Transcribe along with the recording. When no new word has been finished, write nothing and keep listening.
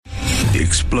The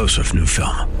explosive new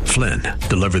film, Flynn,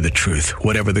 deliver the truth,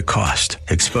 whatever the cost,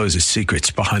 exposes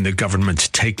secrets behind the government's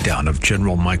takedown of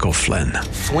General Michael Flynn.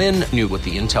 Flynn knew what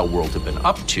the intel world had been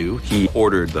up to. He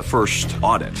ordered the first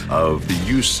audit of the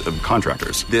use of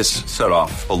contractors. This set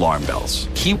off alarm bells.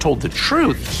 He told the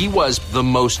truth. He was the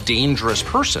most dangerous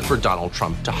person for Donald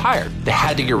Trump to hire. They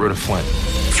had to get rid of Flynn.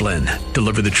 Flynn,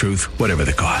 deliver the truth, whatever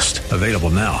the cost. Available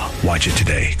now. Watch it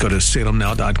today. Go to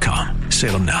salemnow.com.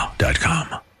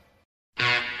 salemnow.com.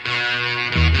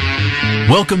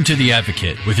 Welcome to The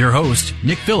Advocate with your host,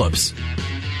 Nick Phillips.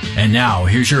 And now,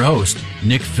 here's your host,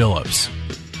 Nick Phillips.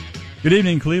 Good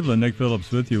evening, Cleveland. Nick Phillips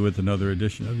with you with another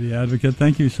edition of The Advocate.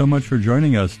 Thank you so much for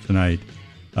joining us tonight.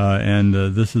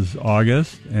 This is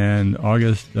August, and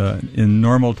August in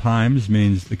normal times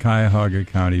means the Cuyahoga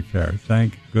County Fair.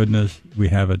 Thank goodness we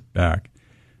have it back.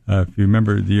 If you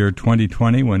remember the year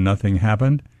 2020 when nothing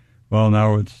happened, well,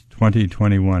 now it's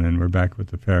 2021, and we're back with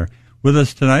the fair. With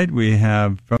us tonight, we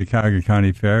have from the Cuyahoga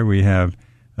County Fair, we have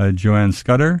Joanne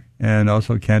Scudder and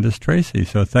also Candace Tracy.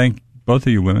 So thank both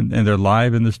of you women, and they're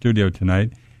live in the studio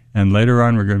tonight. And later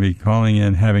on, we're going to be calling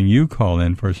in, having you call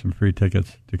in for some free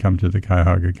tickets to come to the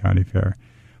Cuyahoga County Fair.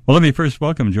 Well, let me first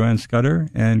welcome Joanne Scudder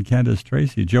and Candace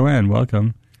Tracy. Joanne,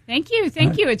 welcome. Thank you.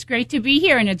 It's great to be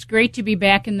here, and it's great to be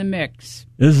back in the mix.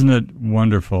 Isn't it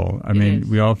wonderful? I mean, is.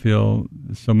 we all feel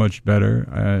so much better.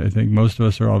 I think most of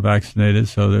us are all vaccinated,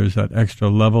 so there's that extra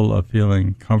level of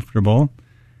feeling comfortable,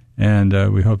 and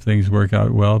we hope things work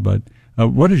out well. But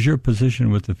what is your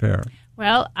position with the fair?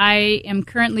 Well, I am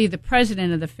currently the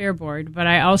president of the Fair Board, but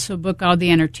I also book all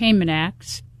the entertainment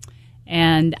acts,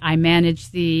 and I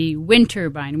manage the wind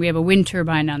turbine. We have a wind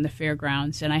turbine on the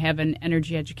fairgrounds, and I have an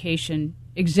energy education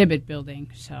exhibit building,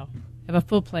 so I have a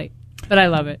full plate, but I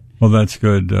love it. Well, that's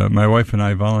good. My wife and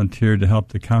I volunteered to help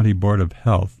the County Board of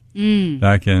Health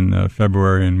back in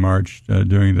February and March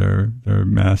during their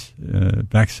mass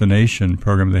vaccination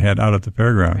program they had out at the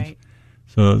fairgrounds. Right.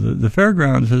 So the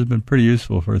fairgrounds has been pretty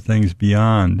useful for things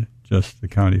beyond just the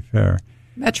county fair.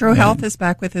 Metro Health is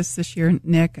back with us this year,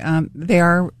 Nick. They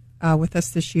are with us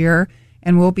this year,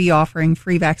 and we'll be offering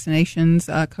free vaccinations,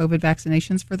 COVID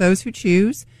vaccinations for those who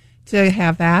choose to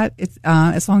have that. It's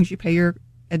as long as you pay your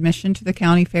admission to the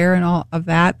county fair and all of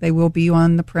that, they will be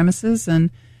on the premises, and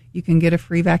you can get a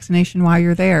free vaccination while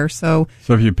you're there. So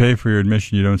if you pay for your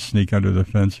admission, you don't sneak under the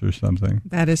fence or something.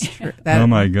 That is true. Oh,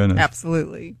 my goodness.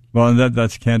 Absolutely. Well, and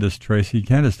that's Candace Tracy.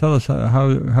 Candace, tell us,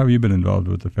 how have you been involved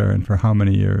with the fair and for how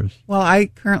many years? Well, I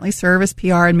currently serve as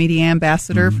PR and media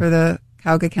ambassador for the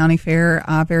Cuyahoga County Fair.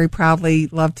 Very proudly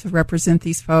love to represent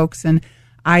these folks. And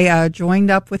I joined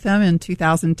up with them in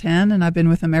 2010, and I've been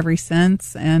with them ever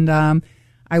since. And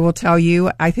I will tell you,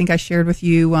 I think I shared with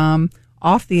you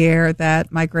off the air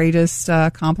that my greatest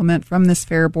compliment from this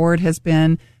fair board has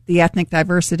been the ethnic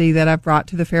diversity that I've brought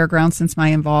to the fairgrounds since my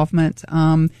involvement.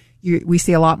 We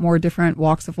see a lot more different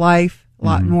walks of life, a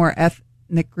lot more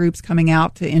ethnic groups coming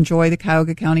out to enjoy the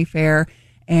Cuyahoga County Fair.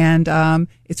 And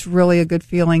it's really a good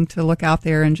feeling to look out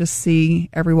there and just see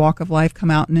every walk of life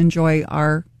come out and enjoy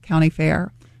our county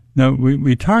fair. Now,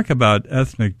 we talk about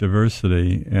ethnic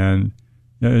diversity, and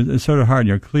it's sort of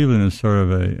hard. Cleveland is sort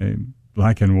of a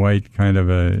black and white kind of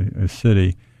a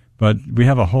city, but we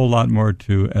have a whole lot more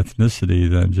to ethnicity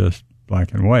than just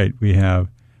black and white. We have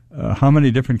how many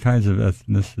different kinds of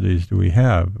ethnicities do we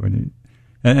have?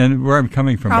 And where I'm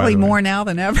coming from, probably more now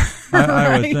than ever.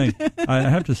 I would think. I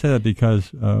have to say that because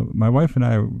my wife and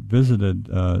I visited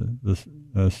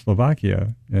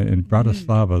Slovakia in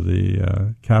Bratislava,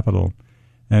 the capital,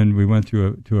 and we went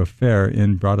to a fair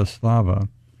in Bratislava.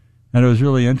 And it was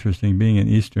really interesting being in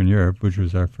Eastern Europe, which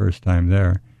was our first time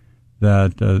there,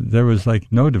 that there was like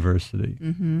no diversity.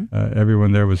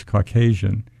 Everyone there was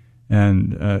Caucasian.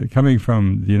 And coming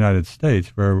from the United States,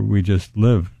 where we just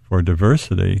live for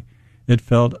diversity, it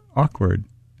felt awkward.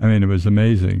 I mean, it was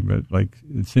amazing, but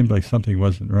it seemed like something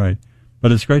wasn't right.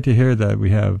 But it's great to hear that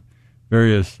we have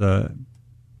various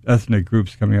ethnic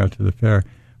groups coming out to the fair.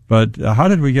 But how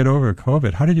did we get over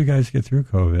COVID? How did you guys get through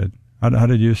COVID? How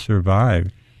did you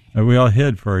survive? We all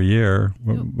hid for a year.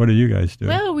 What did you guys do?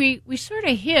 Well, we sort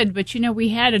of hid, but, we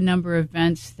had a number of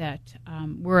events that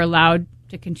were allowed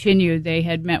to continue. They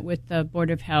had met with the Board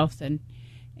of Health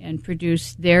and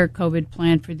produced their COVID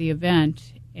plan for the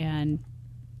event, and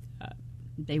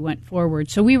they went forward.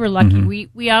 So we were lucky.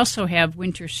 We also have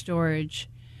winter storage,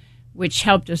 which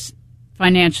helped us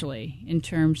financially in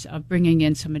terms of bringing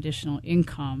in some additional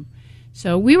income.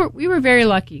 So we were very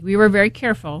lucky. We were very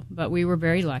careful, but we were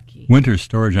very lucky. Winter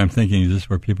storage, I'm thinking, is this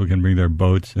where people can bring their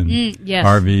boats and yes.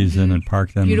 RVs in and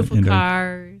park them? Beautiful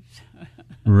cars.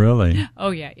 Really? Oh,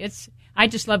 yeah. I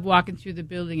just love walking through the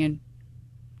building and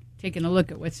taking a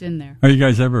look at what's in there. Are you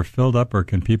guys ever filled up, or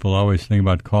can people always think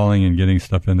about calling and getting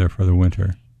stuff in there for the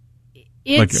winter?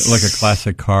 It's, like a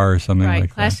classic car or something right, like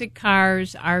that? Classic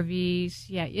cars, RVs.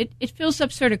 Yeah, it fills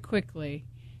up sort of quickly.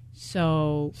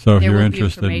 So if there you're will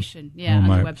interested, be information on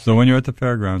the website. So when you're at the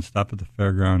fairground, stop at the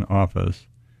fairground office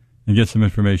and get some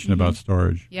information about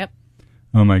storage. Yep.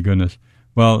 Oh, my goodness.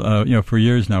 Well, for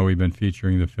years now we've been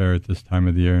featuring the fair at this time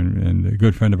of the year, and a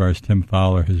good friend of ours, Tim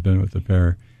Fowler, has been with the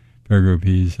fair group.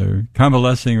 He's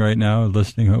convalescing right now,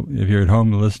 listening. If you're at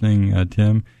home listening,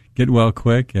 Tim, get well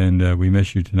quick, and we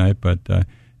miss you tonight, but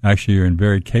actually you're in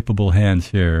very capable hands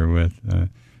here with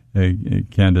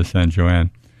Candace and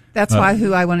Joanne. That's why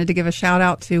who I wanted to give a shout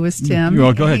out to was Tim.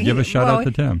 Well, go ahead, give a shout out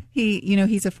to Tim.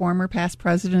 He's a former past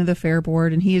president of the fair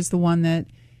board, and he is the one that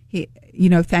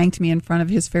thanked me in front of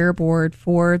his fair board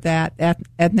for that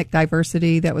ethnic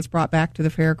diversity that was brought back to the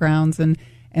fairgrounds, and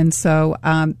so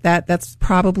that's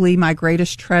probably my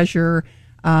greatest treasure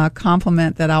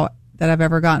compliment that I've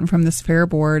ever gotten from this fair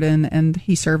board, and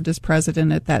he served as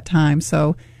president at that time.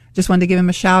 So just wanted to give him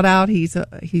a shout out. He's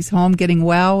home getting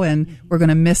well, and we're going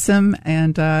to miss him.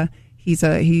 And he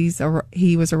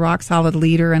was a rock solid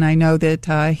leader, and I know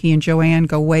that he and Joanne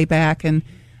go way back, and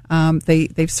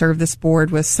they've served this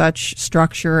board with such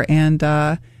structure and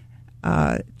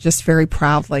just very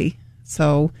proudly.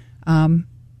 So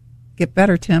get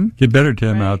better, Tim. Get better,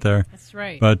 Tim, right. out there. That's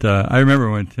right. But I remember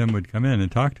when Tim would come in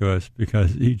and talk to us,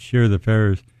 because each year the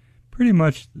fair is pretty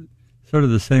much sort of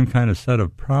the same kind of set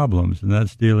of problems, and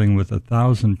that's dealing with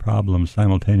 1,000 problems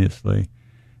simultaneously.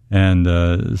 And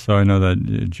so I know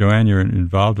that, Joanne, you're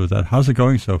involved with that. How's it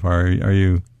going so far? Are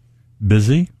you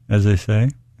busy, as they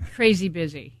say? Crazy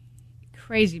busy.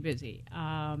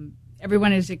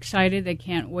 Everyone is excited. They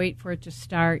can't wait for it to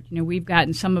start. We've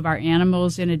gotten some of our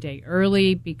animals in a day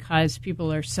early because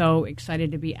people are so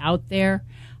excited to be out there.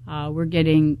 We're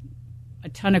getting a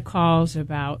ton of calls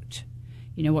about,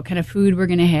 what kind of food we're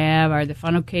going to have. Are the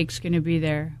funnel cakes going to be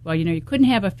there? Well, you couldn't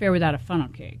have a fair without a funnel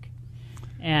cake.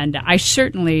 And I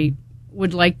certainly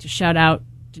would like to shout out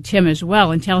to Tim as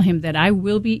well and tell him that I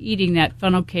will be eating that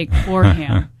funnel cake for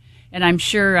him. And I'm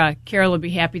sure Carol will be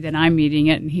happy that I'm eating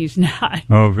it and he's not.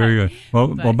 Oh, very good.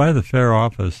 Well, by the fair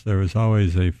office, there was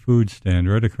always a food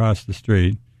stand right across the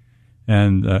street,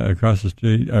 and across the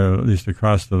street, or at least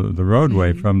across the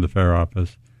roadway from the fair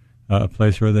office, a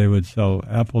place where they would sell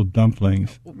apple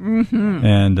dumplings. Mm-hmm.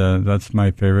 And that's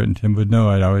my favorite, and Tim would know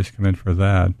I'd always come in for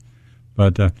that.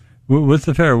 But with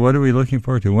the fair, what are we looking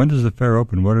forward to? When does the fair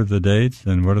open? What are the dates,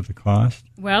 and what are the costs?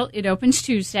 Well, it opens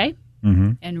Tuesday.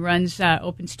 Mm-hmm. And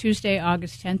opens Tuesday,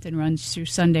 August 10th, and runs through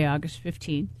Sunday, August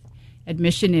 15th.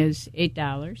 Admission is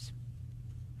 $8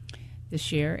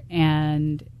 this year,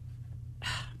 and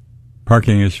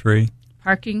parking is free.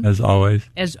 Parking, as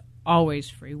always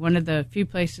free. One of the few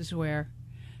places where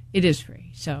it is free.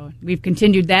 So we've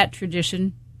continued that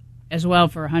tradition as well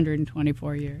for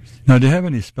 124 years. Now, do you have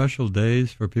any special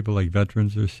days for people like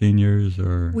veterans or seniors?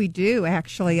 Or we do,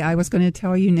 actually. I was going to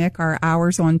tell you, Nick, our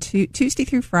hours on Tuesday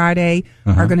through Friday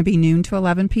are going to be noon to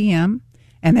 11 p.m.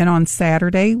 And then on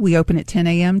Saturday, we open at 10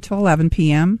 a.m. to 11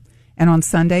 p.m. And on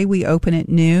Sunday, we open at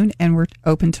noon, and we're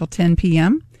open till 10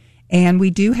 p.m. And we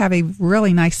do have a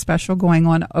really nice special going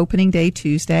on opening day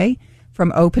Tuesday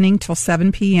from opening till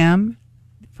 7 p.m.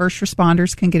 First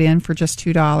responders can get in for just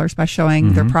 $2 by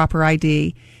showing their proper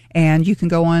ID. And you can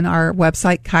go on our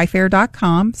website,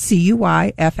 cuyfair.com,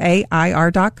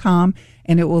 CUYFAIR.com,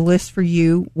 and it will list for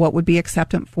you what would be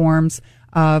acceptance forms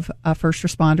of first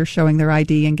responders showing their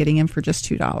ID and getting in for just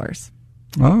 $2.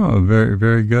 Oh, very,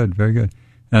 very good, very good.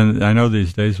 And I know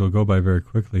these days will go by very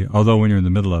quickly, although when you're in the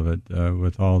middle of it,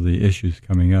 with all the issues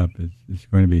coming up, it's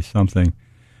going to be something.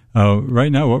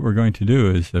 Right now, what we're going to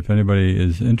do is, if anybody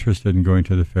is interested in going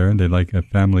to the fair and they'd like a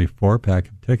family 4-pack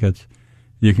of tickets,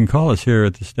 you can call us here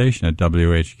at the station at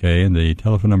WHK, and the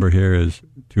telephone number here is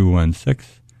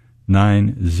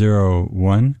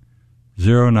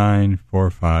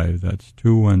 216-901-0945. That's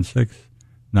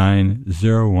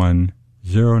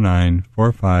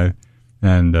 216-901-0945.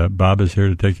 And Bob is here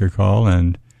to take your call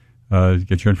and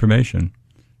get your information.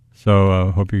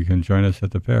 So hope you can join us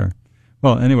at the fair.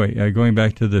 Well, anyway, going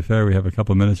back to the fair, we have a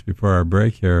couple of minutes before our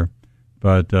break here.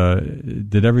 But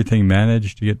did everything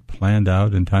manage to get planned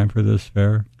out in time for this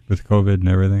fair with COVID and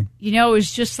everything? It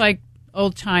was just like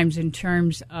old times in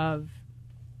terms of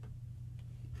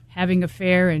having a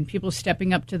fair and people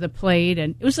stepping up to the plate.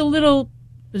 And it was a little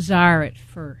bizarre at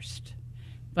first.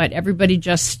 But everybody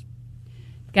just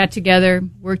got together,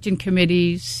 worked in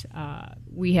committees.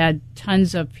 We had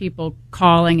tons of people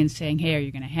calling and saying, hey, are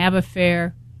you going to have a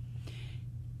fair?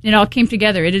 it all came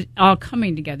together. It is all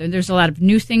coming together. There's a lot of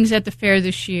new things at the fair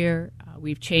this year.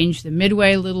 We've changed the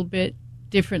midway a little bit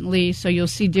differently, so you'll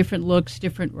see different looks,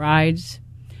 different rides,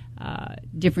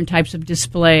 different types of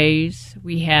displays.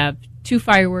 We have 2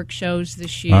 fireworks shows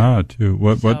this year. 2.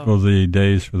 What will the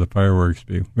days for the fireworks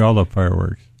be? We all love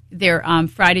fireworks. They're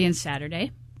Friday and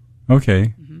Saturday.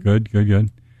 Okay, good.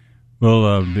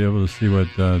 We'll be able to see what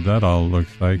that all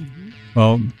looks like.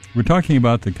 Well, we're talking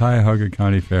about the Cuyahoga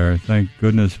County Fair. Thank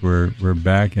goodness we're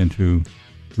back into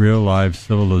real live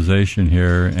civilization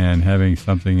here and having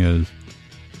something as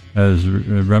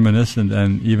reminiscent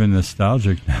and even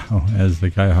nostalgic now as the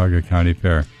Cuyahoga County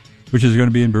Fair, which is going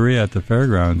to be in Berea at the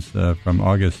fairgrounds from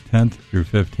August 10th through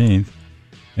 15th.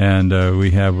 And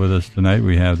we have with us tonight,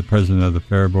 we have the president of the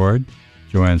Fair Board,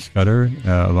 Joanne Scudder,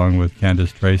 along with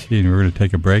Candace Tracy, and we're going to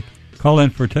take a break. Call in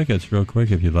for tickets real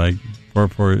quick if you'd like.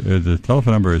 The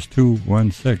telephone number is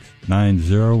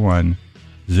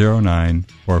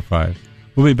 216-901-0945.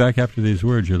 We'll be back after these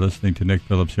words. You're listening to Nick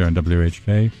Phillips here on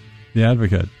WHK, The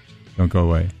Advocate. Don't go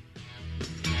away.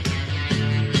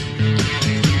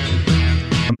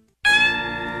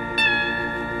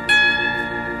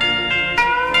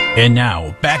 And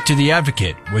now, back to The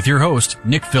Advocate with your host,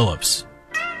 Nick Phillips.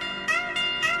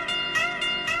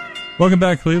 Welcome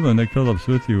back, Cleveland. Nick Phillips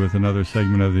with you with another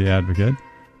segment of The Advocate.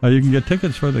 You can get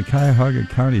tickets for the Cuyahoga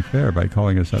County Fair by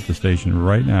calling us at the station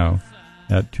right now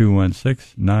at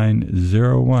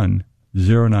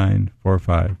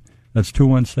 216-901-0945. That's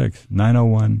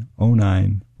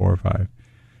 216-901-0945.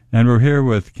 And we're here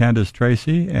with Candace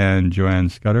Tracy and Joanne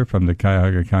Scudder from the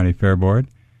Cuyahoga County Fair Board.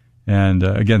 And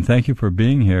again, thank you for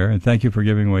being here, and thank you for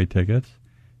giving away tickets.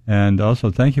 And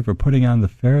also, thank you for putting on the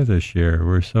fair this year.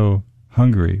 We're so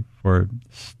hungry for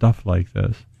stuff like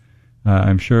this.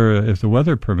 I'm sure if the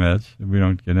weather permits, if we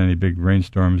don't get any big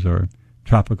rainstorms or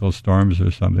tropical storms or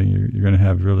something, you're going to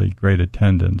have really great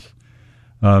attendance.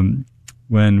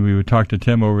 When we would talk to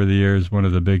Tim over the years, one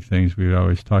of the big things we would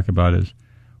always talk about is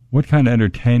what kind of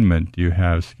entertainment do you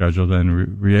have scheduled,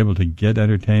 and were you able to get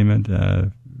entertainment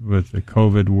with the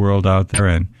COVID world out there,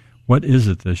 and what is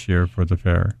it this year for the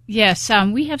fair? Yes,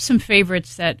 we have some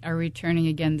favorites that are returning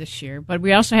again this year, but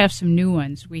we also have some new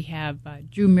ones. We have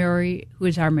Drew Murray, who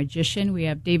is our magician. We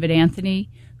have David Anthony,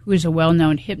 who is a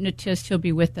well-known hypnotist. He'll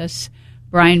be with us.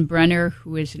 Brian Brenner,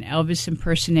 who is an Elvis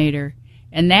impersonator.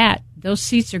 And those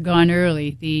seats are gone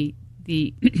early.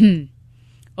 The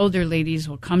older ladies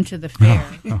will come to the fair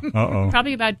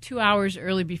probably about 2 hours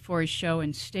early before his show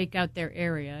and stake out their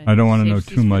area. I don't want to know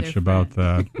too much about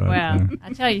that. But, well,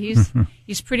 I'll tell you,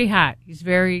 he's pretty hot. He's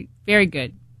very, very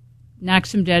good.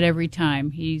 Knocks him dead every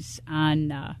time. He's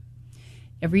on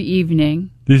every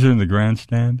evening. These are in the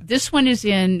grandstand? This one is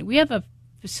we have a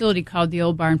facility called the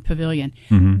Old Barn Pavilion.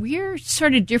 We're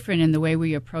sort of different in the way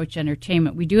we approach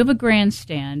entertainment. We do have a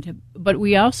grandstand, but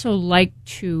we also like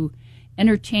to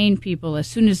entertain people as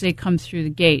soon as they come through the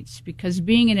gates, because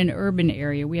being in an urban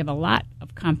area, we have a lot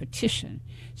of competition.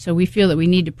 So we feel that we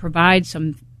need to provide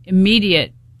some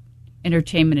immediate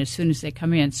entertainment as soon as they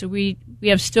come in. So we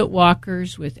have stilt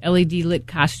walkers with LED lit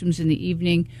costumes in the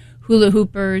evening, hula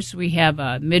hoopers. We have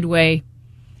a midway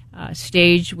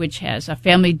stage which has a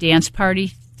family dance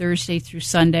party Thursday through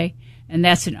Sunday, and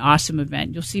that's an awesome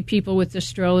event. You'll see people with the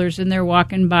strollers, and they're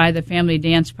walking by the family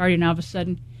dance party, and all of a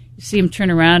sudden you see them turn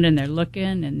around and they're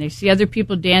looking, and they see other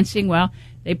people dancing. Well,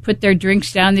 they put their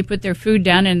drinks down, they put their food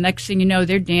down, and next thing you know,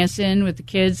 they're dancing with the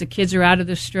kids. The kids are out of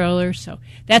the stroller. So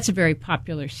that's a very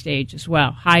popular stage as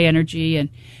well, high energy, and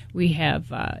we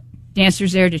have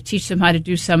dancers there to teach them how to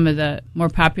do some of the more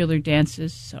popular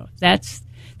dances. So that's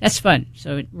fun.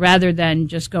 So rather than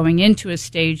just going into a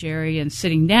stage area and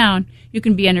sitting down, you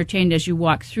can be entertained as you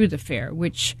walk through the fair,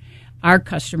 which our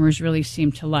customers really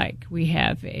seem to like. We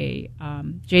have a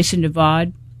Jason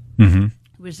DeVaud, who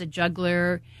is a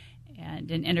juggler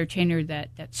and an entertainer that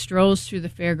strolls through the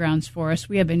fairgrounds for us.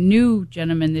 We have a new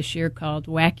gentleman this year called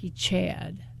Wacky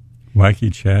Chad.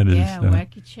 Wacky Chad is... Yeah,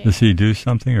 Wacky Chad. Does he do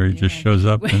something, or he just shows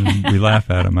up and we laugh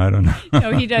at him? I don't know.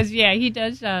 No, he does. Yeah, he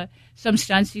does some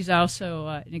stunts. He's also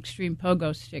an extreme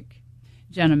pogo stick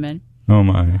gentleman. Oh,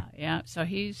 my. Yeah, so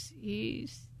he's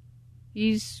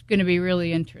going to be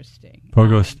really interesting.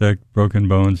 Pogo stick, broken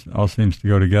bones, all seems to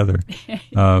go together.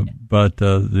 But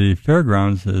the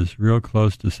fairgrounds is real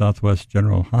close to Southwest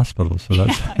General Hospital, so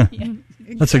that's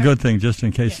that's a good thing, just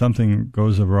in case something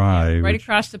goes awry. Right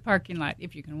across the parking lot,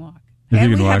 if you can walk.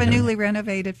 And we have a newly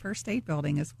renovated first aid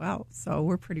building as well, so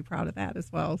we're pretty proud of that as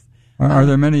well. Are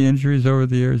there many injuries over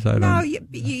the years? How do you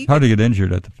get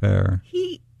injured at the fair?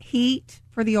 Heat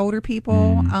for the older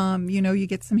people. You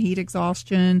get some heat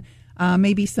exhaustion.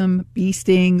 maybe some bee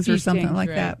stings or something stings, like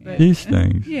right. that. But, Bee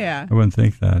stings. yeah. I wouldn't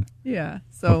think that. Yeah.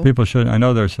 So Well, people should. I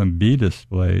know there's some bee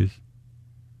displays,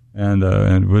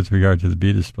 and with regard to the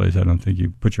bee displays, I don't think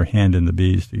you put your hand in the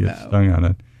bees to get stung on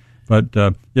it. But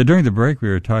during the break, we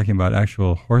were talking about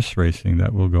actual horse racing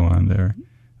that will go on there.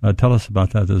 Tell us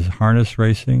about that. This is harness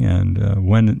racing, and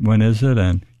when is it,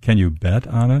 and can you bet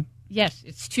on it? Yes,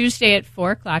 it's Tuesday at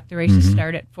 4 o'clock. The races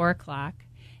start at 4 o'clock.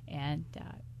 And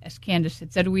as Candace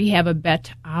had said, we have a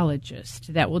betologist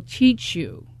that will teach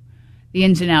you the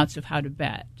ins and outs of how to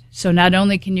bet. So not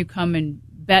only can you come and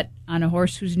bet on a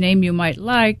horse whose name you might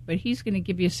like, but he's going to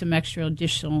give you some extra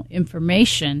additional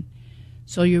information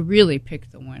so you really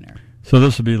pick the winner. So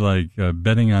this would be like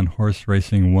betting on horse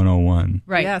racing 101.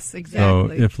 Right. yes,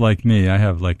 exactly. So if, like me, I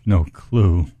have no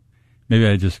clue, maybe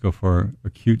I just go for a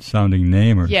cute sounding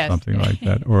name or something like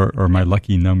that, or my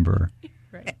lucky number.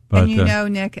 Right. But,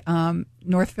 and Nick,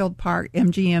 Northfield Park,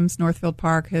 MGM's Northfield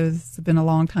Park has been a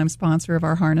longtime sponsor of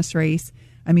our harness race.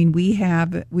 I mean, we've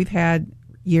had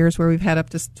years where we've had up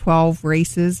to 12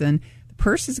 races, and the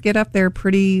purses get up there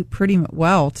pretty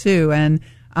well too. And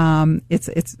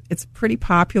it's pretty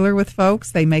popular with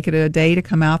folks. They make it a day to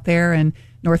come out there, and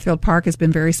Northfield Park has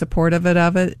been very supportive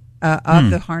of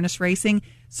the harness racing.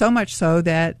 So much so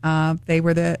that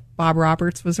Bob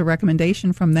Roberts was a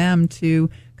recommendation from them to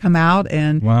come out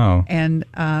and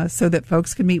so that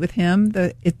folks could meet with him.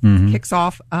 It kicks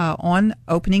off on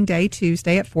opening day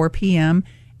Tuesday at 4 p.m.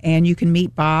 and you can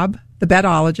meet Bob, the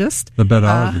betologist,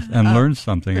 and learn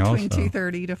something between also.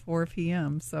 2:30 to 4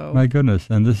 p.m. So my goodness,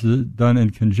 and this is done in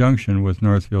conjunction with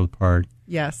Northfield Park.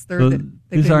 Yes, they've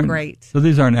been great. So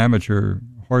these aren't amateur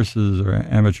horses or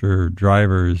amateur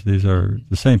drivers. These are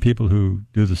the same people who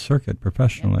do the circuit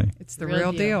professionally. Yeah, it's the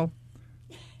real deal.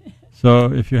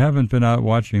 So if you haven't been out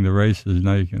watching the races,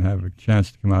 now you can have a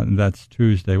chance to come out, and that's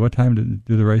Tuesday. What time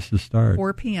do the races start?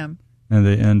 4 p.m. And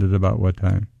they end at about what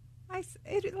time?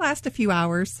 It lasts a few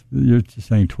hours. You're just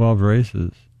saying 12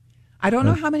 races. I don't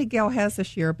know how many Gail has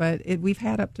this year, but we've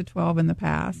had up to 12 in the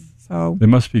past. So they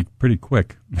must be pretty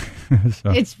quick.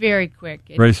 So it's very quick.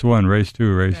 Race 1, race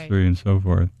 2, race 3, and so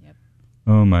forth. Yep.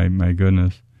 Oh, my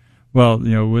goodness. Well,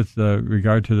 with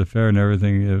regard to the fair and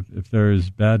everything, if there is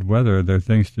bad weather, are there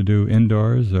things to do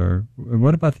indoors? Or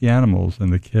what about the animals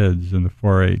and the kids and the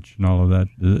 4-H and all of that?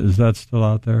 Is that still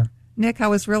out there? Nick, I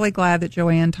was really glad that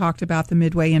Joanne talked about the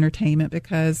Midway Entertainment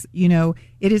because,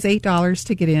 it is $8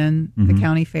 to get in the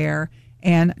county fair.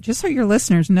 And just so your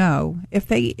listeners know, if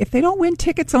they don't win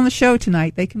tickets on the show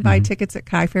tonight, they can buy tickets at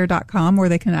kaifair.com where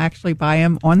they can actually buy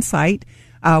them on site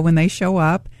when they show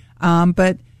up.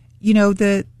 But,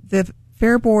 the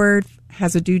fair board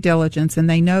has a due diligence, and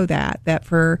they know that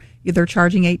they're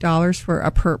charging $8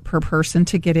 for per person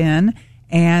to get in.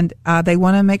 And they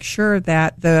want to make sure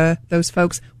that those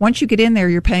folks, once you get in there,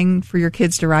 you're paying for your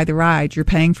kids to ride the rides. You're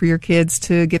paying for your kids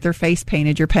to get their face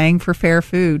painted. You're paying for fair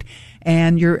food,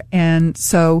 and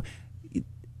so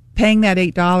paying that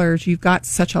 $8, you've got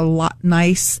such a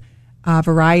nice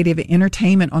variety of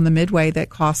entertainment on the Midway that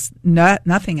costs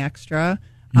nothing extra.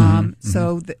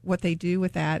 So what they do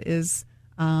with that is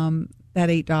that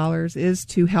 $8 is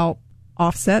to help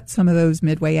offset some of those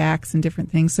Midway acts and different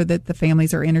things so that the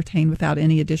families are entertained without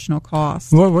any additional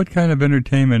cost. Well, what kind of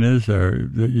entertainment is there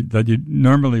that you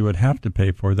normally would have to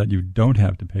pay for that you don't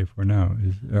have to pay for now?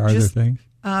 Are there things?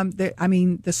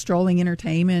 The strolling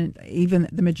entertainment, even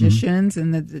the magicians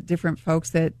and the different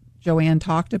folks that Joanne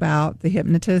talked about, the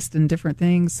hypnotist and different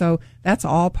things. So that's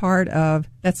all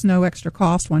that's no extra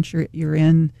cost once you're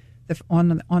in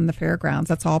on the fairgrounds.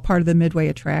 That's all part of the Midway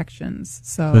attractions.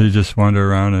 So you just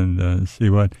wander around and see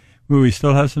what. Well, we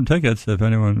still have some tickets if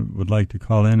anyone would like to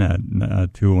call in at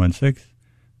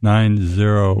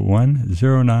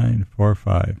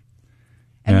 216-901-0945.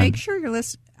 And make sure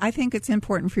I think it's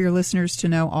important for your listeners to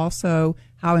know also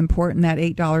how important that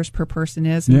 $8 per person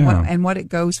is and what it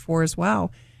goes for as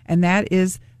well. And that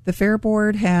is the Fair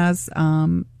Board has,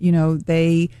 their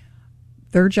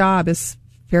job is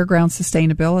fairground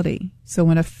sustainability. So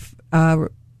when a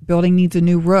building needs a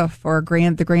new roof or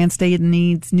the grandstand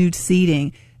needs new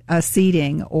seating,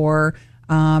 or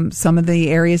some of the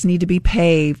areas need to be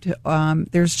paved,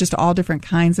 there's just all different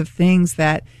kinds of things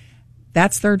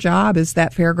that's their job, is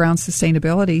that fairground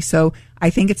sustainability. So I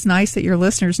think it's nice that your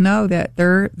listeners know that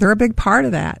they're a big part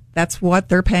of that. That's what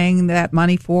they're paying that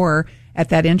money for at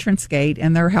that entrance gate,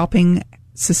 and they're helping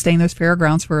sustain those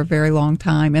fairgrounds for a very long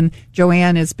time. And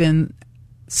Joanne has been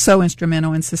so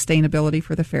instrumental in sustainability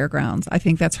for the fairgrounds. I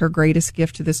think that's her greatest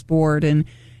gift to this board, but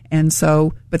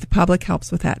the public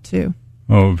helps with that too.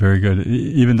 Oh, very good.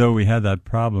 Even though we had that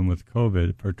problem with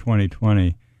COVID for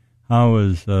 2020, How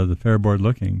is the Fair Board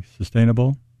looking?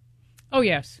 Sustainable? Oh,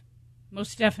 yes.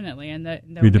 Most definitely, and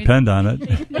we depend on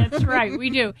it. That's right, we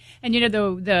do. And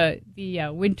the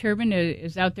wind turbine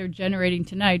is out there generating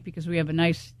tonight because we have a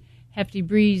nice hefty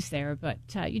breeze there. But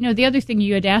the other thing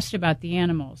you had asked about the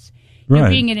animals, right.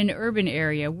 Being in an urban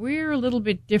area, we're a little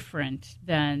bit different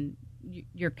than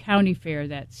your county fair.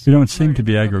 We don't seem to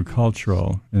be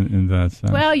agricultural in that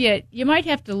sense. Well, you might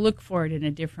have to look for it in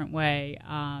a different way.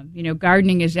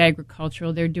 Gardening is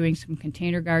agricultural. They're doing some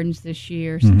container gardens this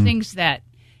year. Some things that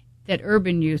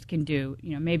urban youth can do,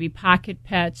 maybe pocket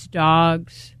pets,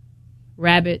 dogs,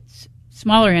 rabbits,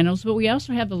 smaller animals, but we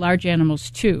also have the large animals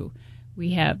too.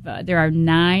 We have there are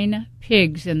 9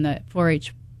 pigs in the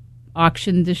 4-H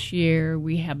auction this year.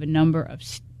 We have a number of,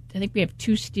 I think we have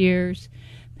 2 steers,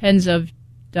 pens of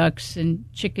ducks and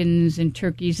chickens and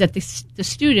turkeys that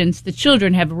the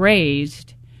children have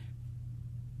raised.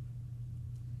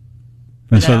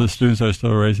 And so the students are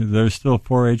still raising. There's still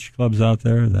 4-H clubs out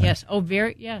there. Yes. Oh,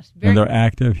 very. Yes. And they're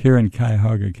active here in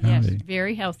Cuyahoga County. Yes,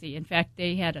 very healthy. In fact,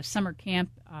 they had a summer camp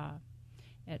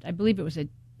at, I believe it was it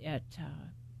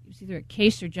was either at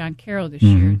Case or John Carroll this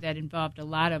year that involved a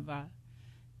lot of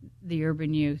the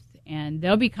urban youth, and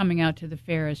they'll be coming out to the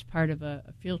fair as part of a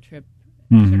field trip,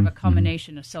 sort of a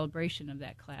culmination, a celebration of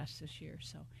that class this year.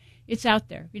 So it's out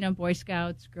there. Boy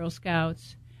Scouts, Girl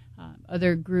Scouts,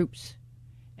 other groups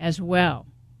as well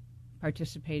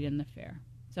participate in the fair.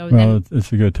 So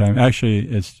it's a good time. Actually,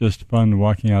 it's just fun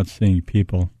walking out seeing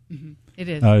people. It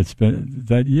is. It's been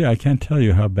that year. I can't tell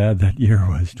you how bad that year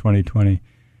was, 2020.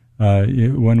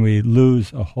 When we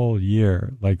lose a whole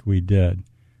year like we did,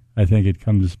 I think it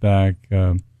comes back,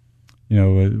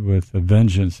 with a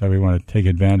vengeance that we want to take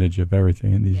advantage of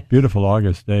everything. And these beautiful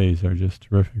August days are just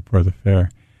terrific for the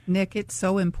fair. Nick, it's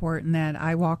so important that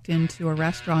I walked into a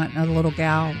restaurant and a little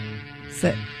gal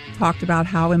talked about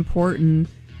how important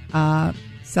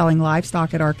selling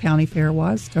livestock at our county fair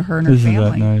was to her and her family.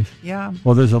 Isn't that nice? Yeah.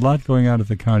 Well, there's a lot going on at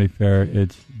the county fair.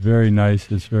 It's very nice.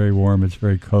 It's very warm. It's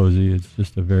very cozy. It's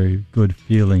just a very good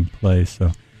feeling place.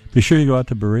 So be sure you go out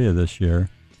to Berea this year.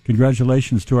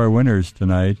 Congratulations to our winners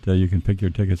tonight. You can pick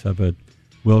your tickets up at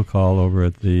Will Call over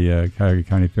at the Cuyahoga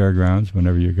County Fairgrounds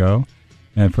whenever you go.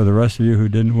 And for the rest of you who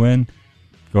didn't win,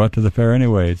 go out to the fair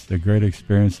anyway. It's a great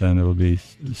experience, and it will be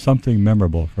something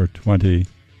memorable for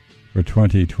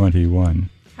 2021.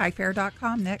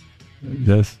 KaiFair.com, Nick.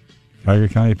 Yes,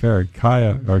 Cuyahoga County Fair,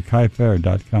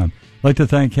 KaiFair.com. I'd like to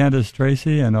thank Candace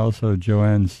Tracy and also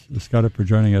Joanne Scudder for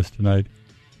joining us tonight,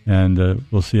 and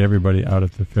we'll see everybody out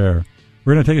at the fair.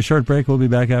 We're going to take a short break. We'll be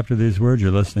back after these words.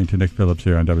 You're listening to Nick Phillips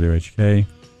here on WHK,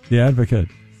 The Advocate.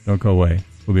 Don't go away.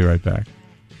 We'll be right back.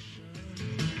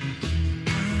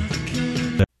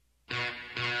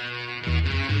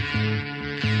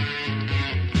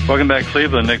 Welcome back,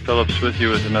 Cleveland. Nick Phillips with you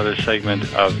with another segment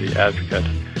of The Advocate.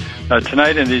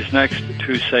 Tonight in these next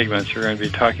 2 segments, we're going to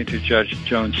be talking to Judge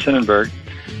Joan Sinnenberg,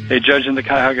 a judge in the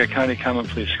Cuyahoga County Common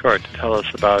Pleas Court, to tell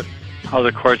us about how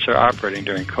the courts are operating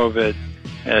during COVID,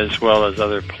 as well as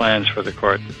other plans for the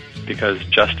court, because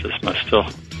justice must still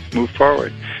move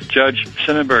forward. Judge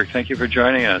Sinnenberg, thank you for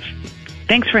joining us.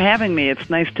 Thanks for having me. It's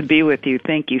nice to be with you.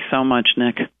 Thank you so much,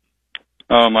 Nick.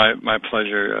 Oh, my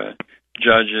pleasure,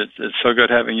 Judge. It's so good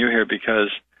having you here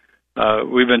because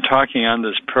we've been talking on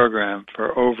this program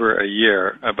for over a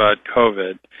year about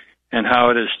COVID and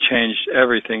how it has changed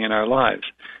everything in our lives.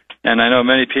 And I know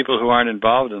many people who aren't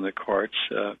involved in the courts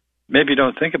maybe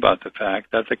don't think about the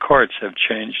fact that the courts have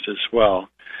changed as well.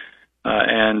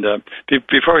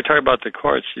 Before we talk about the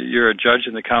courts, you're a judge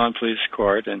in the Common Pleas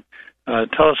Court, and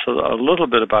tell us a little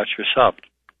bit about yourself.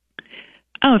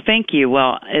 Oh, thank you.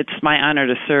 Well, it's my honor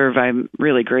to serve. I'm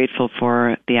really grateful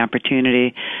for the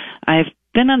opportunity. I've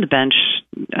been on the bench.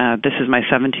 This is my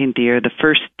 17th year, the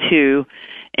first 2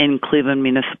 in Cleveland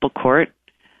Municipal Court.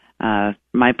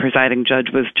 My presiding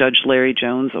judge was Judge Larry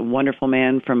Jones, a wonderful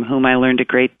man from whom I learned a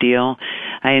great deal.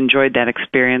 I enjoyed that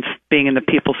experience. Being in the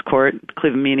People's Court,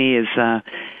 Cleveland Muni is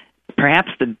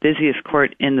perhaps the busiest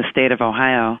court in the state of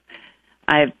Ohio.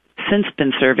 I've since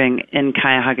been serving in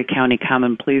Cuyahoga County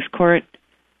Common Pleas Court.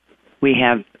 We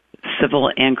have civil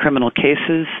and criminal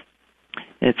cases.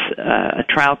 It's a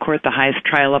trial court, the highest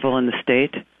trial level in the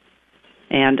state.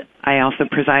 And I also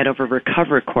preside over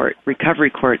Recovery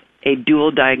Court, a dual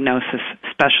diagnosis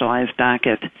specialized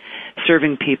docket,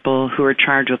 serving people who are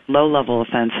charged with low-level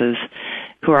offenses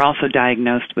who are also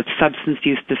diagnosed with substance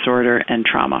use disorder and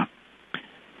trauma.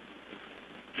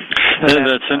 So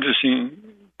that's interesting.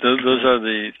 Those are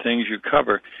the things you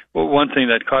cover. Well, one thing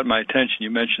that caught my attention, you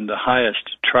mentioned the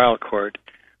highest trial court,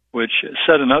 which,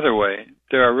 said another way,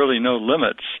 there are really no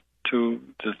limits to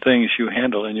the things you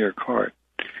handle in your court.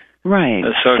 Right.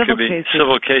 So it could be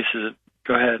civil cases.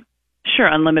 Go ahead. Sure,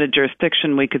 unlimited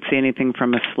jurisdiction. We could see anything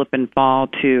from a slip and fall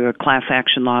to a class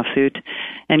action lawsuit,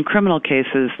 and criminal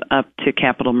cases up to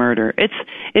capital murder.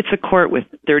 It's a court with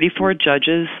 34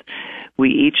 judges. We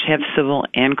each have civil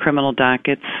and criminal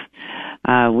dockets.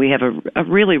 We have a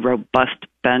really robust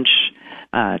bench.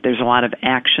 There's a lot of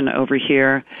action over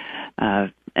here.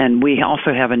 And we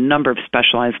also have a number of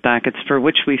specialized dockets for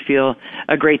which we feel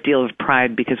a great deal of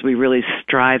pride because we really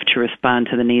strive to respond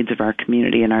to the needs of our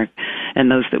community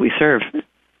and those that we serve.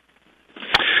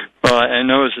 Well, I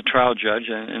know as a trial judge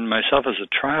and myself as a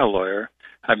trial lawyer,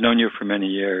 I've known you for many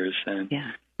years. And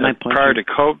yeah, my pleasure. Prior to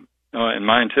COVID, and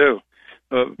mine too,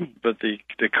 but the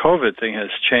COVID thing has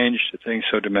changed things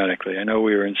so dramatically. I know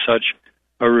we were in such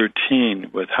a routine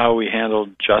with how we handled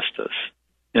justice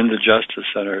in the Justice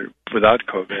Center without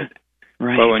COVID.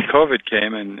 Right. But when COVID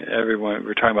came and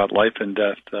we're talking about life and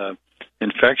death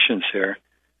infections here,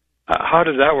 how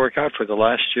did that work out for the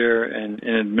last year in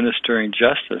administering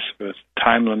justice with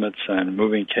time limits and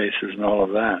moving cases and all of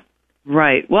that?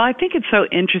 Right. Well, I think it's so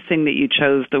interesting that you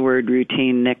chose the word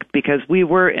routine, Nick, because we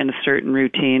were in a certain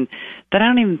routine that I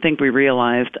don't even think we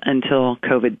realized until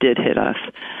COVID did hit us.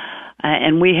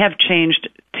 And we have changed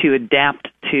to adapt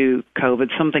to COVID,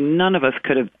 something none of us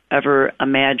could have ever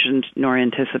imagined nor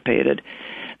anticipated.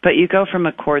 But you go from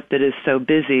a court that is so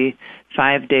busy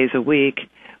 5 days a week,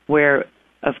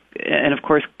 and of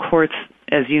course courts,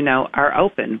 as you know, are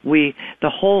open.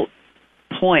 The whole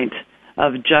point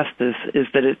of justice is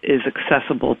that it is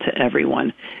accessible to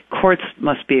everyone. Courts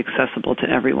must be accessible to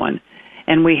everyone.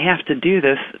 And we have to do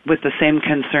this with the same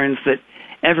concerns that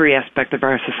every aspect of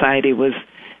our society was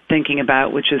thinking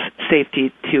about, which is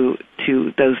safety to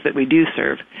those that we do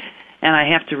serve. And I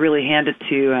have to really hand it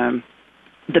to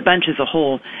the bench as a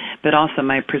whole, but also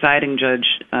my presiding judge,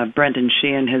 Brendan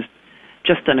Sheehan, has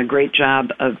just done a great job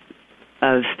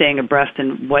of staying abreast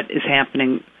in what is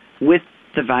happening with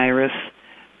the virus,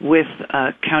 with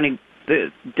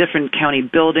the different county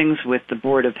buildings, with the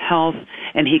Board of Health,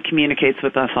 and he communicates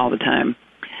with us all the time.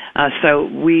 So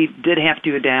we did have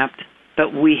to adapt,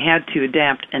 but we had to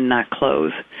adapt and not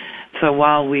close. So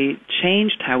while we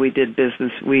changed how we did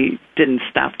business, we didn't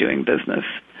stop doing business.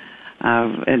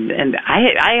 And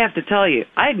I have to tell you,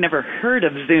 I had never heard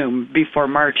of Zoom before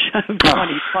March of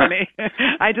 2020.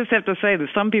 I just have to say that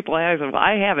some people ask, well,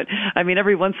 I haven't. I mean,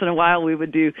 every once in a while we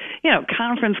would do,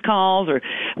 conference calls, or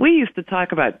we used to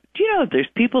talk about, do you know that there's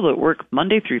people that work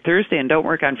Monday through Thursday and don't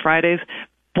work on Fridays?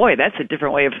 Boy, that's a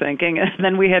different way of thinking. And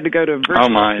then we had to go to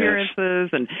virtual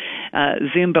appearances and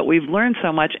Zoom, but we've learned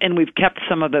so much, and we've kept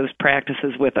some of those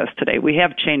practices with us today. We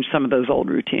have changed some of those old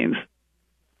routines.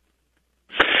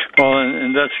 Well,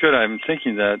 and that's good. I'm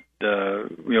thinking that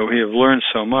we have learned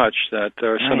so much that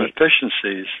there are some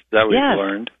efficiencies that we've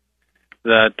learned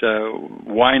that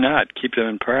why not keep them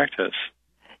in practice?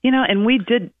 And we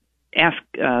did ask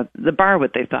the bar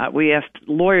what they thought. We asked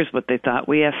lawyers what they thought.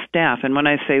 We asked staff. And when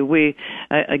I say we,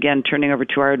 again, turning over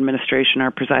to our administration,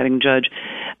 our presiding judge,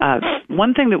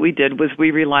 one thing that we did was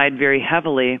we relied very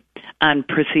heavily on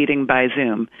proceeding by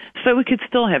Zoom. So we could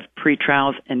still have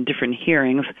pretrials and different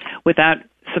hearings without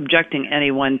subjecting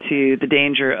anyone to the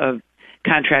danger of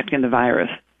contracting the virus.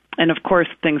 And of course,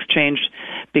 things changed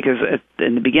because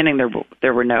in the beginning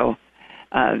there were no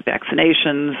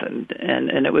vaccinations,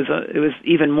 and it was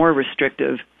even more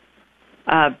restrictive.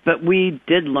 But we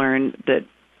did learn that,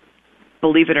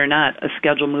 believe it or not, a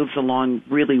schedule moves along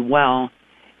really well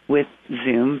with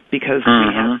Zoom because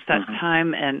we have set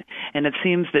time, and it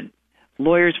seems that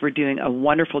lawyers were doing a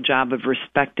wonderful job of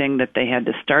respecting that they had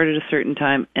to start at a certain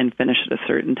time and finish at a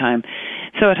certain time.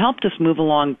 So it helped us move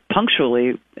along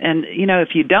punctually. And, if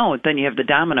you don't, then you have the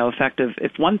domino effect of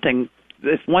if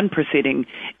one proceeding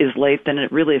is late, then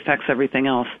it really affects everything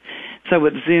else. So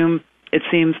with Zoom, it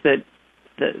seems that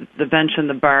the bench and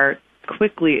the bar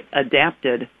quickly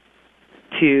adapted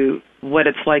to what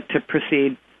it's like to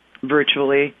proceed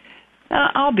virtually,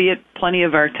 albeit plenty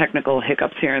of our technical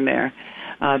hiccups here and there.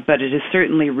 But it has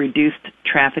certainly reduced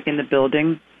traffic in the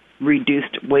building,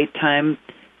 reduced wait time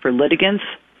for litigants,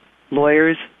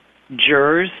 lawyers,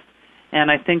 jurors, and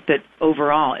I think that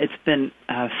overall it's been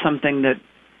something that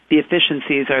the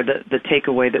efficiencies are the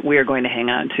takeaway that we are going to hang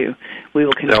on to. We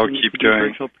will continue to do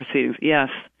virtual proceedings. Yes,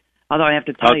 although I have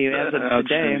to tell you, as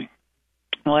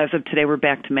of today, we're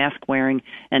back to mask wearing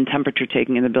and temperature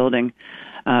taking in the building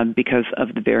because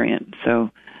of the variant. So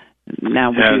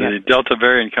now the Delta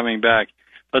variant coming back.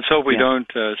 Let's hope we don't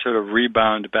sort of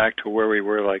rebound back to where we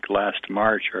were like last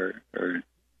March or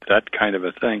that kind of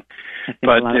a thing.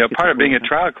 But part of being a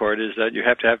trial court is that you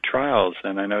have to have trials.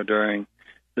 And I know during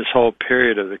this whole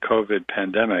period of the COVID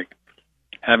pandemic,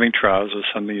 having trials was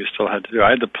something you still had to do.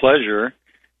 I had the pleasure,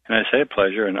 and I say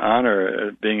pleasure, an honor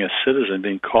of being a citizen,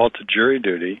 being called to jury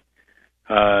duty,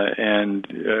 and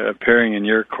appearing in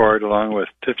your court along with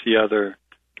 50 other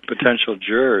potential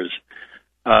jurors.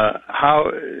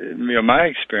 My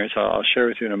experience, I'll share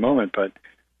with you in a moment, but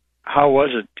how was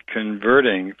it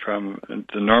converting from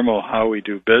the normal how we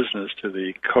do business to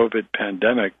the COVID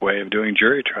pandemic way of doing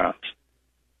jury trials?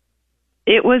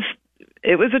 It was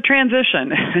a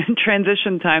transition.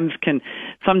 Transition times can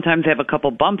sometimes have a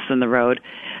couple bumps in the road.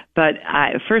 But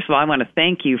first of all, I want to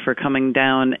thank you for coming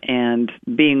down and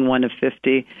being one of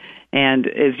 50. And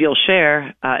as you'll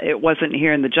share, it wasn't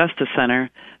here in the Justice Center,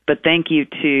 but thank you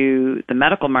to the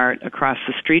Medical Mart across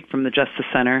the street from the Justice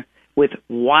Center with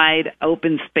wide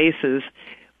open spaces.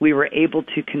 We were able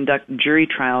to conduct jury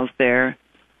trials there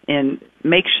in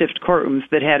makeshift courtrooms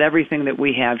that had everything that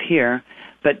we have here.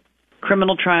 But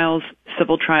criminal trials,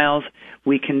 civil trials,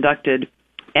 we conducted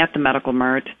at the Medical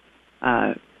Mart,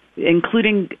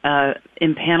 including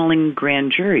impaneling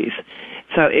grand juries.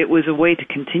 So it was a way to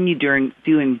continue doing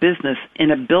business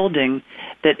in a building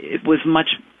that it was much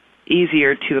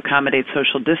easier to accommodate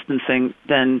social distancing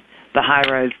than the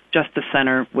high-rise Justice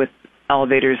Center with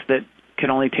elevators that could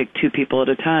only take 2 people at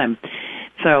a time.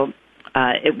 So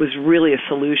it was really a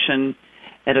solution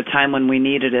at a time when we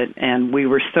needed it, and we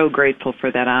were so grateful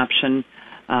for that option.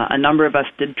 A number of us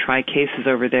did try cases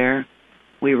over there.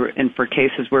 We were in for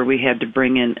cases where we had to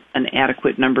bring in an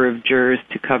adequate number of jurors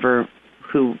to cover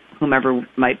whomever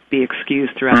might be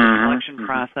excused throughout the selection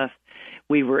process.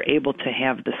 We were able to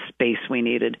have the space we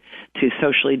needed to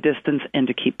socially distance and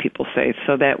to keep people safe.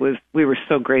 So we were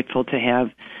so grateful to have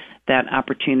that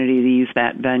opportunity to use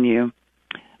that venue.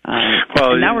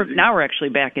 And now we're actually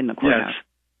back in the courthouse. Yes.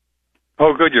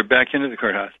 Oh, good. You're back into the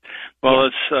courthouse. Well,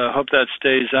 let's hope that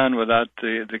stays on without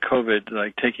the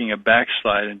COVID taking a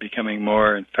backslide and becoming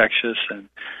more infectious and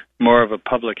more of a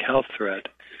public health threat.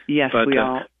 Yes, we're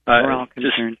all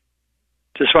concerned.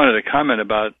 Just wanted to comment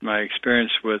about my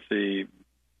experience with the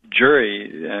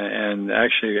jury, and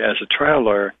actually as a trial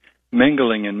lawyer,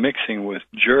 mingling and mixing with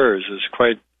jurors is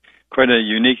quite a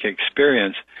unique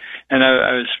experience. And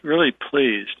I was really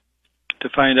pleased to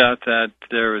find out that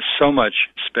there was so much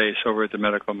space over at the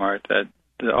Medical Mart that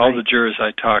all the jurors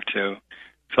I talked to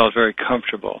felt very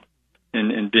comfortable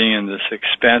in being in this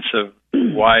expansive,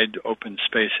 wide open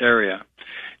space area.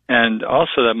 And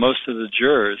also that most of the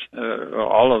jurors,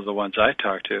 all of the ones I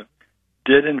talked to,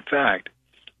 did in fact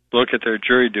look at their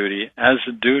jury duty,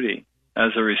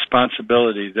 as a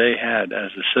responsibility they had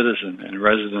as a citizen and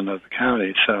resident of the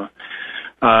county. So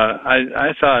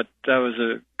I thought that was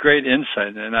a great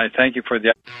insight, and I thank you for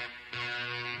the...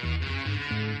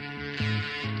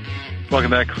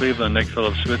 Welcome back, Cleveland. Nick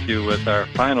Phillips with you with our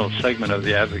final segment of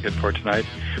The Advocate for tonight.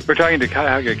 We're talking to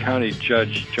Cuyahoga County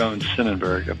Judge Joan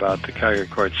Sonnenberg about the Cuyahoga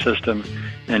court system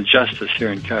and justice here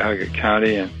in Cuyahoga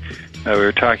County. And we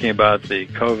were talking about the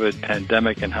COVID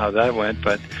pandemic and how that went.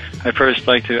 But I'd first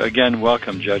like to, again,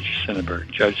 welcome Judge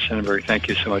Sonnenberg. Judge Sonnenberg, thank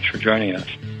you so much for joining us.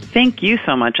 Thank you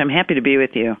so much. I'm happy to be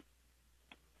with you.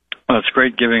 Well, it's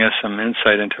great giving us some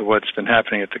insight into what's been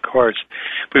happening at the courts.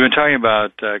 We've been talking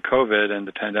about COVID and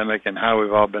the pandemic and how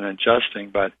we've all been adjusting,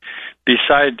 but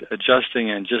beside adjusting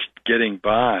and just getting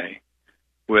by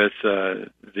with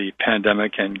the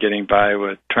pandemic and getting by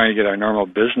with trying to get our normal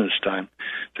business done,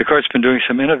 the court's been doing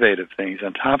some innovative things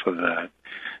on top of that.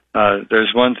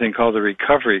 There's one thing called the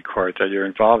Recovery Court that you're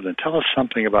involved in. Tell us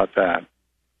something about that.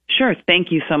 Sure.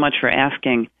 Thank you so much for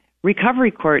asking.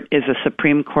 Recovery Court is a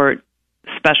Supreme Court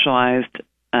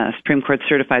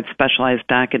certified specialized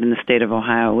docket in the state of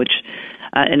Ohio,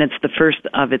 and it's the first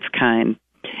of its kind.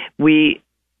 We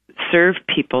serve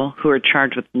people who are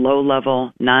charged with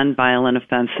low-level, nonviolent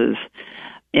offenses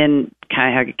in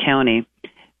Cuyahoga County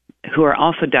who are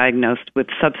also diagnosed with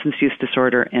substance use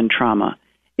disorder and trauma.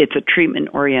 It's a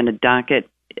treatment-oriented docket.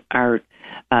 Our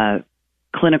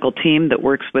clinical team that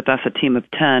works with us, a team of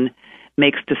 10,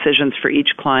 makes decisions for each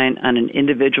client on an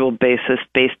individual basis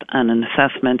based on an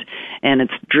assessment, and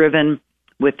it's driven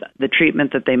with the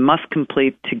treatment that they must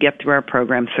complete to get through our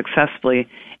program successfully.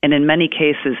 And in many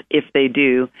cases, if they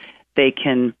do, they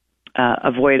can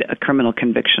avoid a criminal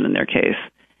conviction in their case.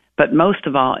 But most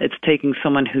of all, it's taking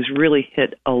someone who's really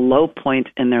hit a low point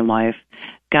in their life,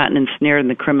 gotten ensnared in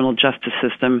the criminal justice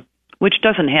system, which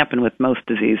doesn't happen with most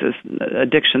diseases.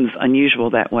 Addiction's unusual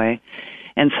that way.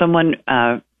 And someone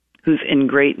who's in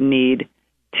great need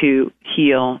to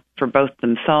heal for both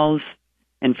themselves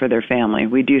and for their family.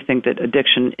 We do think that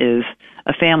addiction is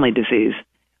a family disease.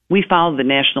 We follow the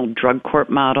National Drug Court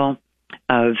model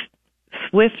of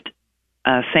swift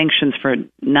sanctions for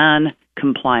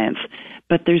non-compliance,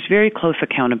 but there's very close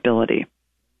accountability.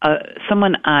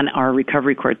 Someone on our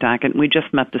recovery court docket, we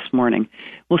just met this morning,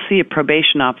 will see a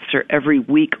probation officer every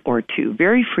week or two,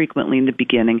 very frequently in the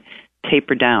beginning,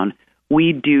 taper down.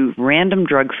 We do random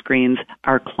drug screens.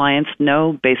 Our clients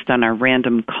know, based on our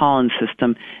random call-in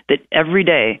system, that every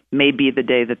day may be the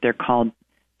day that they're called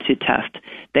to test.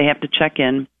 They have to check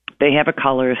in. They have a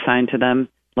color assigned to them.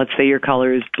 Let's say your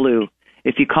color is blue.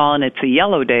 If you call and it's a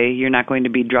yellow day, you're not going to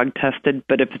be drug tested.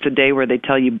 But if it's a day where they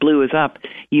tell you blue is up,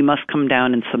 you must come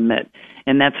down and submit.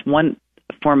 And that's one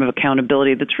form of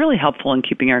accountability that's really helpful in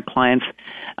keeping our clients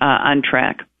on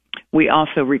track. We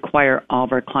also require all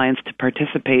of our clients to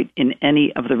participate in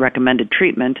any of the recommended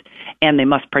treatment, and they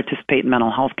must participate in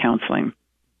mental health counseling.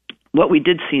 What we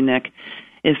did see, Nick,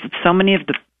 is that so many of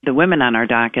the women on our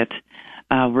docket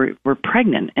were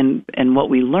pregnant, and what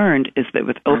we learned is that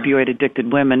with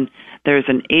opioid-addicted women, there's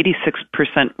an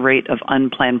 86% rate of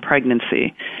unplanned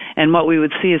pregnancy. And what we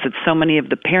would see is that so many of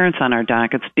the parents on our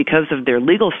dockets, because of their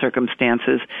legal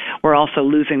circumstances, were also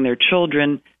losing their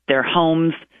children, their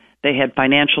homes. They had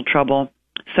financial trouble.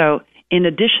 So in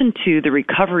addition to the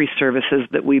recovery services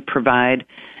that we provide,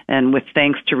 and with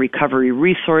thanks to Recovery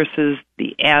Resources,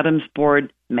 the Adams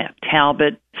Board, Matt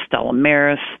Talbot, Stella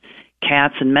Maris,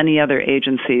 CATS, and many other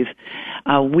agencies,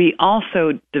 we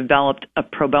also developed a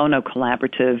pro bono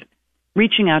collaborative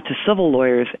reaching out to civil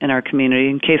lawyers in our community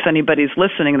in case anybody's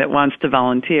listening that wants to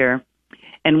volunteer.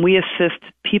 And we assist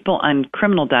people on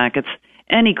criminal dockets,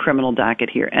 any criminal docket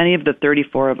here, any of the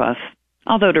 34 of us,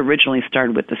 although it originally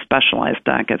started with the specialized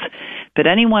dockets. But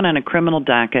anyone on a criminal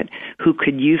docket who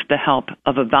could use the help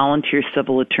of a volunteer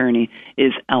civil attorney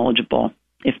is eligible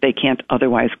if they can't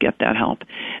otherwise get that help.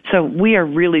 So we are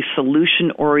really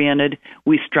solution-oriented.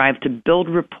 We strive to build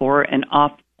rapport and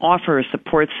offer a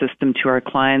support system to our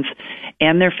clients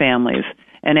and their families.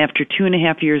 And after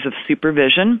 2.5 years of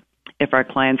supervision, if our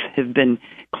clients have been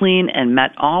clean and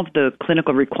met all of the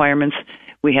clinical requirements,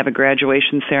 we have a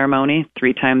graduation ceremony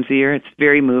 3 times a year. It's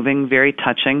very moving, very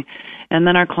touching. And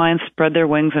then our clients spread their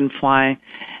wings and fly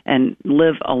and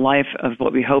live a life of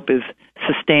what we hope is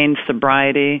sustained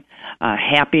sobriety,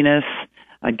 happiness,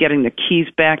 getting the keys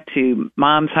back to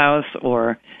mom's house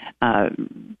or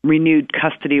renewed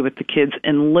custody with the kids,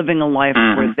 and living a life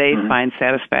where they find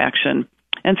satisfaction.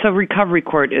 And so Recovery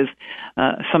Court is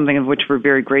something of which we're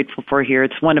very grateful for here.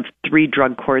 It's one of 3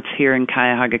 drug courts here in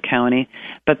Cuyahoga County,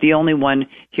 but the only one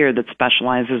here that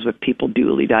specializes with people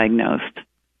duly diagnosed.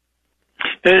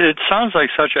 It sounds like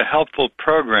such a helpful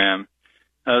program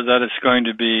that it's going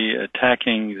to be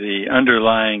attacking the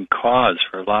underlying cause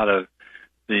for a lot of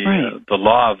the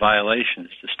law violations,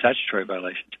 the statutory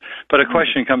violations. But a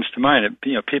question comes to mind,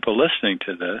 people listening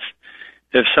to this,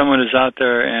 if someone is out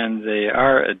there and they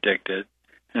are addicted,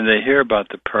 and they hear about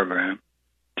the program,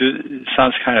 it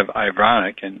sounds kind of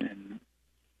ironic and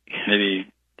maybe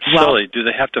silly. Do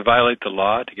they have to violate the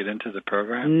law to get into the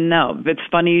program? No, it's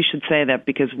funny you should say that,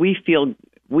 because we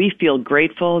feel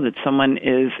grateful that someone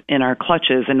is in our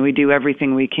clutches, and we do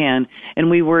everything we can. And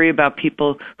we worry about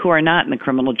people who are not in the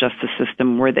criminal justice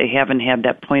system where they haven't had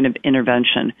that point of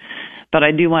intervention. But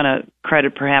I do want to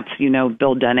credit perhaps,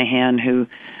 Bill Denahan, who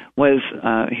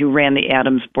ran the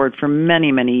Adams Board for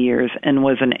many, many years and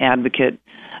was an advocate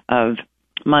of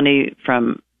money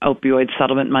from opioid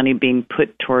settlement money being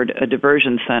put toward a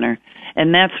diversion center.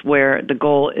 And that's where the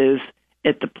goal is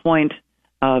at the point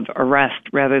of arrest,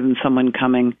 rather than someone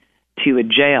coming to a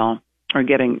jail or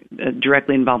getting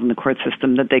directly involved in the court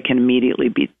system, that they can immediately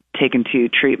be taken to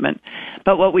treatment.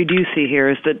 But what we do see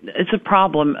here is that it's a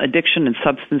problem, addiction and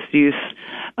substance use,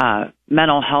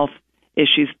 mental health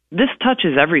issues. This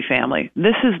touches every family.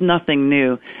 This is nothing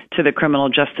new to the criminal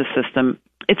justice system.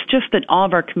 It's just that all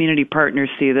of our community partners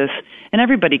see this, and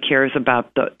everybody cares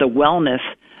about the wellness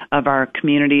of our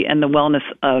community and the wellness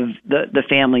of the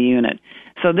family unit.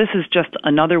 So this is just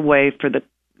another way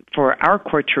for our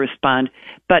court to respond.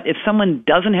 But if someone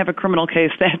doesn't have a criminal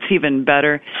case, that's even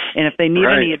better. And if they need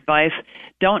any advice,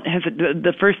 don't hesitate.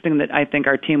 The first thing that I think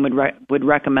our team would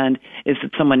recommend is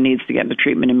that someone needs to get into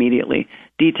treatment immediately,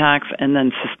 detox, and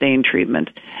then sustained treatment.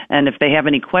 And if they have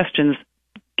any questions,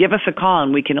 give us a call,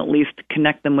 and we can at least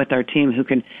connect them with our team who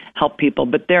can help people.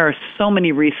 But there are so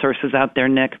many resources out there,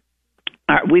 Nick.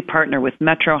 We partner with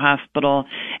Metro Hospital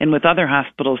and with other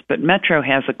hospitals, but Metro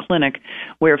has a clinic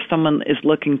where if someone is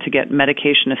looking to get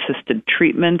medication-assisted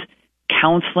treatment,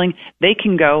 counseling, they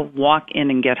can go, walk in,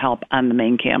 and get help on the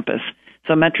main campus.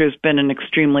 So Metro's been an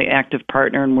extremely active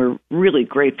partner, and we're really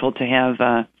grateful to have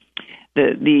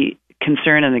the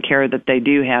concern and the care that they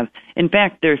do have. In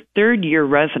fact, their third-year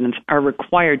residents are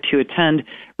required to attend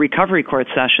recovery court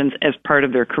sessions as part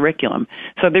of their curriculum.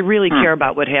 So they really care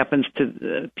about what happens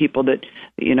to people that,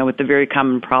 with the very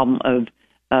common problem of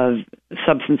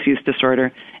substance use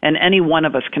disorder. And any one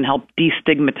of us can help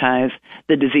destigmatize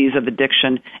the disease of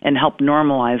addiction and help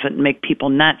normalize it and make people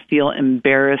not feel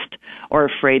embarrassed or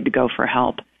afraid to go for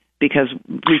help, because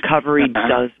recovery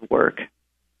does work.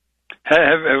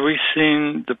 Have we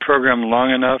seen the program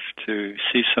long enough to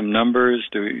see some numbers?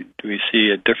 Do we see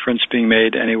a difference being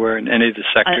made anywhere in any of the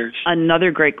sectors?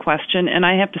 Another great question. And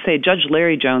I have to say, Judge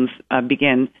Larry Jones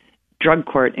began drug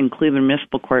court in Cleveland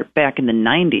Municipal Court back in the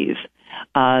 90s.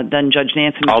 Then Judge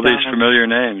Nancy McDonald. All these familiar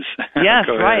names. Yes,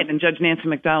 right. And Judge Nancy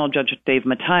McDonald, Judge Dave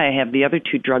Matai have the other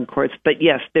two drug courts. But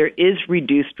yes, there is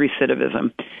reduced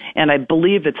recidivism. And I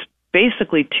believe it's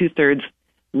basically 2/3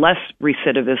 less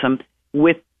recidivism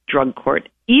with drug court.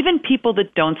 Even people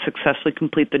that don't successfully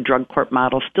complete the drug court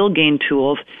model still gain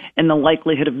tools, and the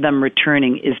likelihood of them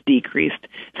returning is decreased.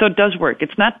 So it does work.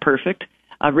 It's not perfect.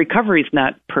 Recovery is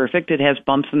not perfect. It has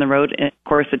bumps in the road. And of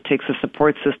course, it takes a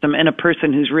support system and a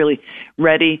person who's really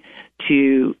ready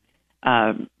to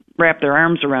wrap their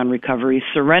arms around recovery,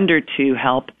 surrender to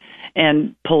help,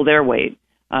 and pull their weight.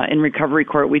 In recovery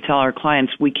court, we tell our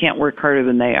clients we can't work harder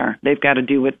than they are. They've got to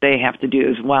do what they have to do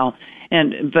as well.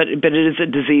 But it is a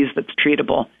disease that's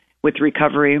treatable. With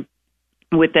recovery,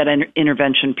 with that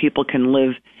intervention, people can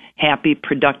live happy,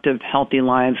 productive, healthy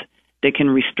lives. They can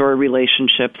restore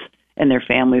relationships, and their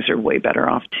families are way better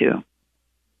off too.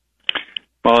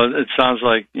 Well, it sounds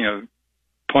like,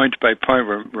 point by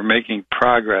point, we're making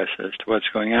progress as to what's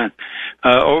going on.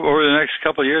 Over the next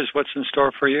couple of years, what's in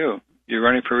store for you? You're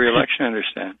running for re-election, I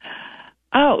understand.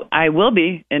 Oh, I will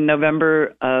be in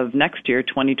November of next year,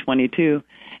 2022.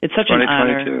 It's such an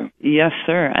honor. Yes,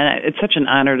 sir. And it's such an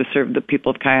honor to serve the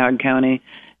people of Cuyahoga County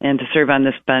and to serve on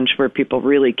this bench where people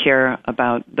really care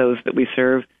about those that we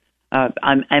serve.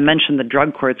 I mentioned the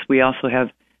drug courts. We also have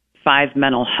 5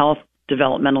 mental health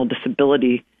developmental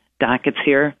disability dockets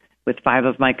here with 5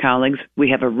 of my colleagues. We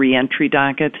have a reentry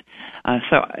docket,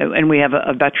 and we have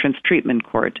a veterans treatment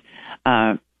court.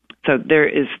 So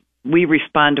we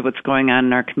respond to what's going on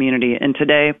in our community. And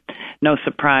today, no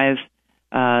surprise,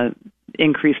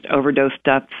 increased overdose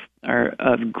deaths are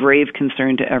of grave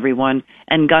concern to everyone,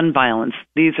 and gun violence.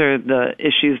 These are the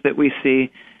issues that we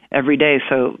see every day.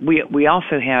 So we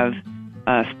also have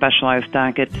a specialized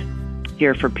docket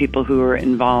here for people who are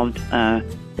involved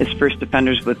as first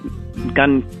offenders with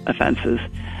gun offenses.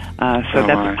 That's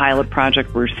a pilot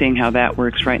project. We're seeing how that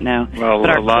works right now. Well,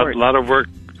 a lot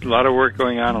of work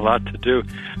going on, a lot to do.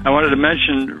 I wanted to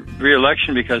mention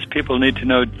re-election because people need to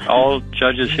know all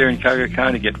judges here in Cuyahoga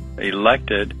County get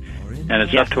elected, and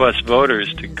it's up to us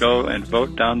voters to go and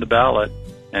vote down the ballot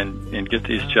and get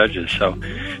these judges. So,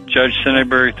 Judge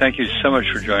Sonnenberg, thank you so much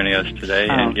for joining us today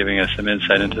and giving us some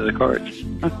insight into the courts.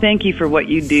 Well, thank you for what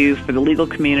you do for the legal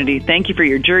community. Thank you for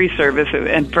your jury service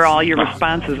and for all your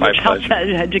responses, which helps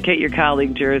educate your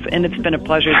colleague jurors. And it's been a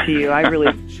pleasure to you. I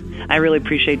really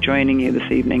appreciate joining you this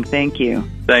evening. Thank you.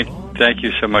 Thank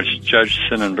you so much, Judge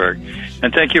Sonnenberg.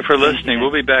 And thank you for listening.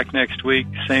 We'll be back next week,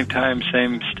 same time,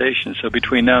 same station. So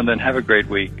between now and then, have a great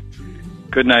week.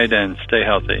 Good night and stay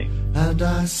healthy. And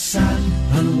I sat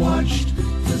and watched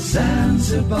the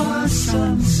Zanzibar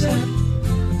sunset,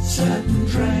 sat and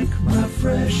drank my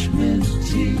fresh mint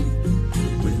tea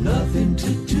with nothing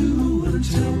to do